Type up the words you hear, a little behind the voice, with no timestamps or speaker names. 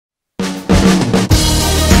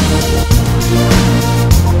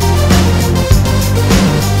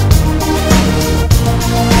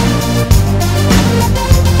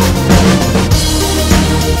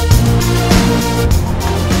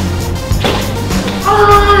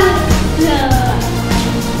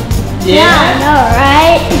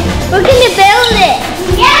Alright. We're gonna build it.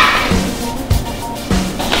 Yeah.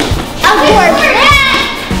 Of course.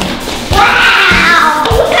 Wow.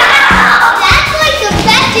 That's like the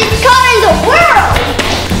fastest car in the world.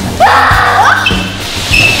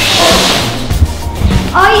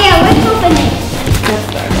 Oh yeah, let's open it.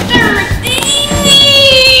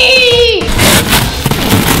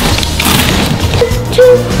 2,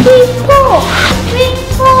 3, 4. 3,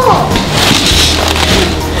 4.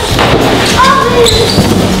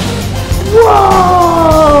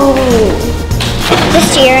 Whoa! The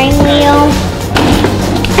steering wheel.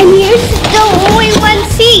 And here's the only one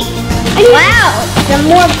seat. And wow, some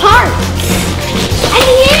more parts. And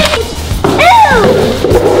here's, ooh!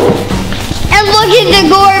 And look at the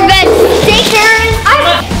Corvette stickers.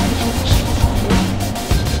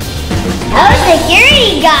 Oh,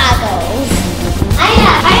 security goggles. I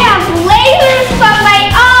have lasers from my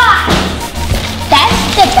eyes. That's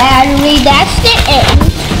the battery, that's the end.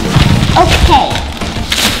 Okay.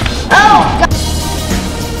 Oh, God.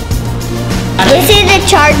 This is the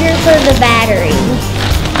charger for the battery.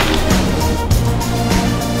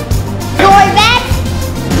 Corvette,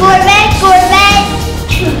 Corvette, Corvette.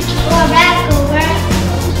 Corvette, Corvette.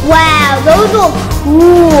 Wow, those look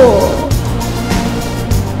cool.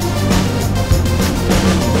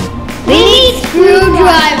 We need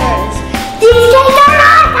screwdrivers. These things are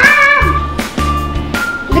awesome.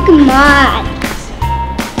 Look at mine.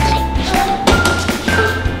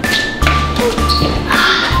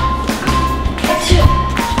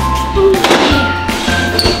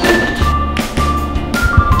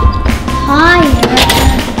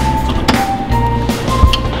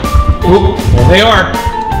 Oop, there they are.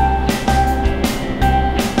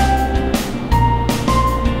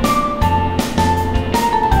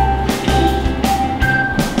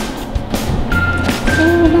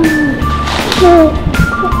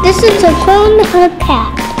 This is a phone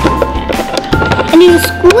cap. And you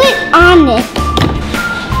screw it on it.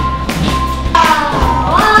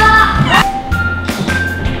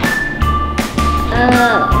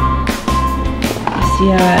 See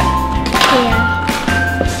how it? Yeah.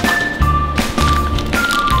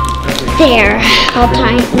 There, I'll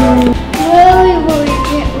tighten. Really, really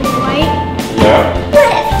gently, right? Yeah.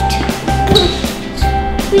 Lift.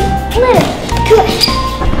 Lift. Good.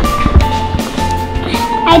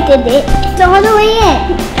 I did it. It's all the way in.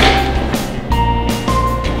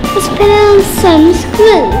 Let's put on some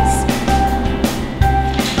screws.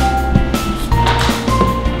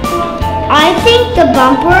 I think the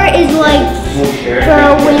bumper is like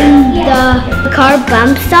for when the car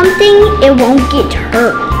bumps something, it won't get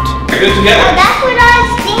hurt. Good together. Oh, that's what I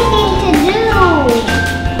was thinking to do.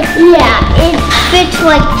 Yeah, it fits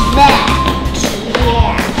like that.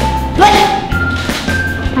 Yeah. But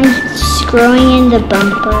I'm screwing in the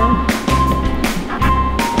bumper.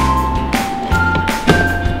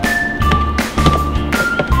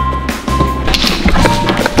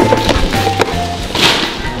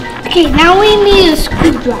 Okay, now we need a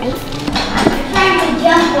screwdriver. I'm trying to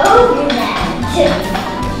jump over that too.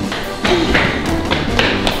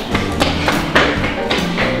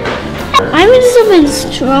 I want something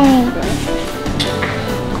stronger.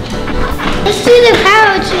 Let's do the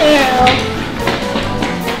power trail.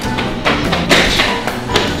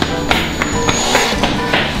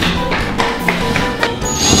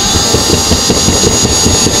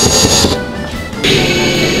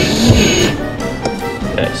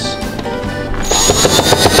 Yes.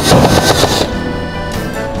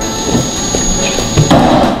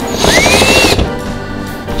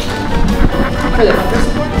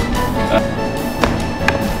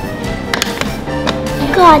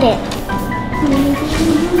 Got it.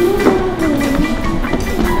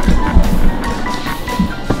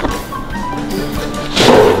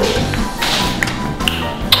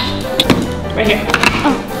 Right here.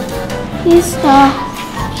 Oh, here's the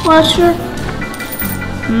washer.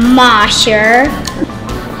 Mosher.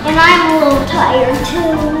 And I'm a little tired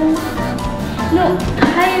too. No,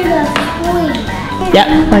 tired of pulling that. Yeah,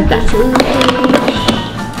 like that.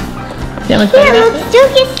 Yeah, like Here, that. let's do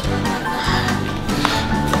this.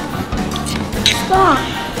 Stop.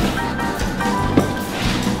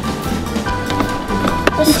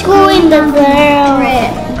 Screw in the grill.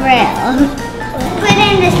 Put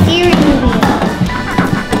in the steering wheel.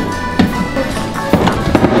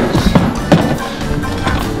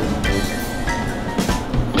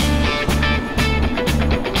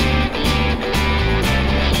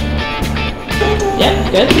 Yeah,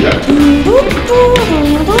 good.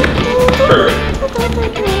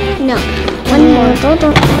 No, one more.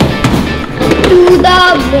 Do the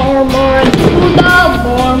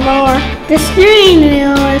more. The steering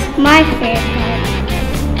wheel is my favorite.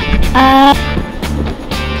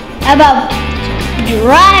 About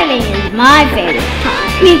driving is my favorite part.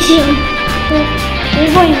 Me too.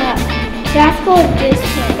 We're going up. Let's go this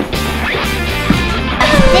way.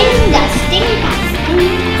 Sting.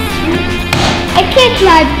 I can't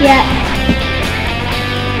drive yet.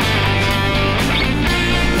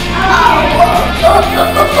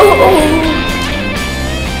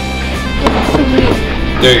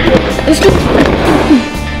 There you go. Let's go.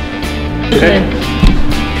 Okay.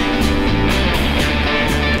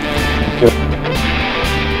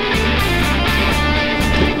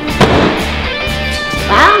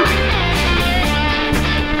 Wow.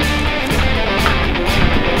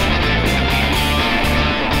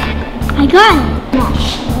 I got it.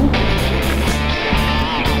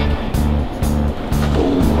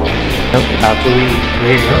 After we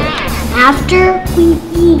eat. After we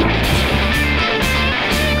eat.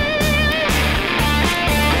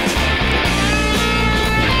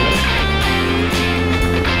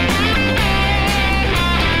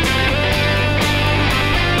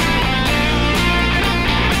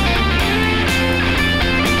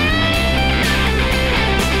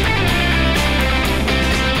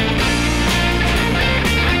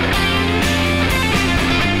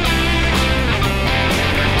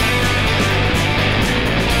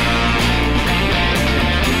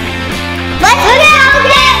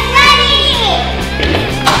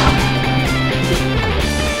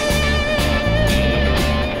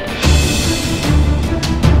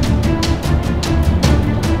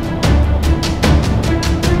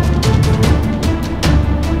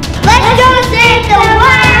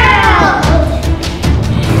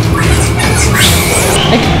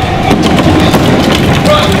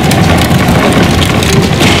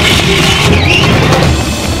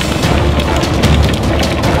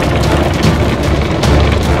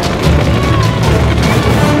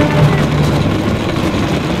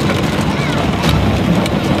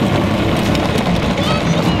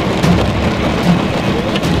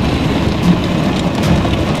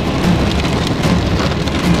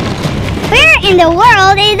 In the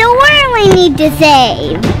world is the world we need to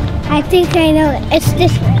save. I think I know it. It's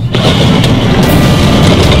this way.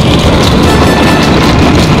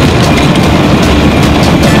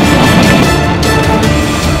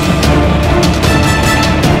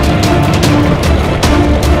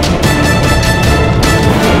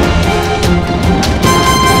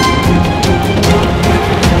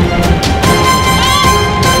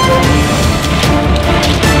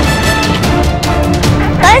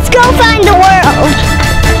 Let's go find the world.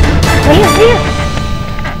 Right here.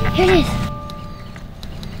 Here it is.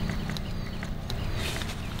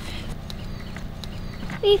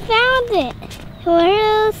 We found it.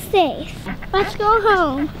 We're safe. Let's go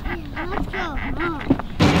home. Yeah, let's go home.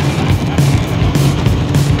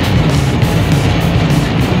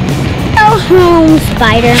 Go home,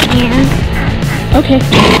 Spider-Man. Okay.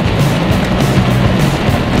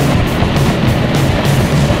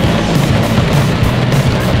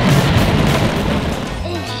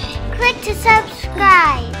 To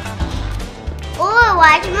subscribe or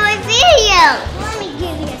watch more videos. Let me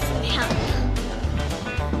give you some help.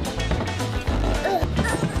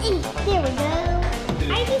 There we go.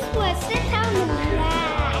 I just want to sit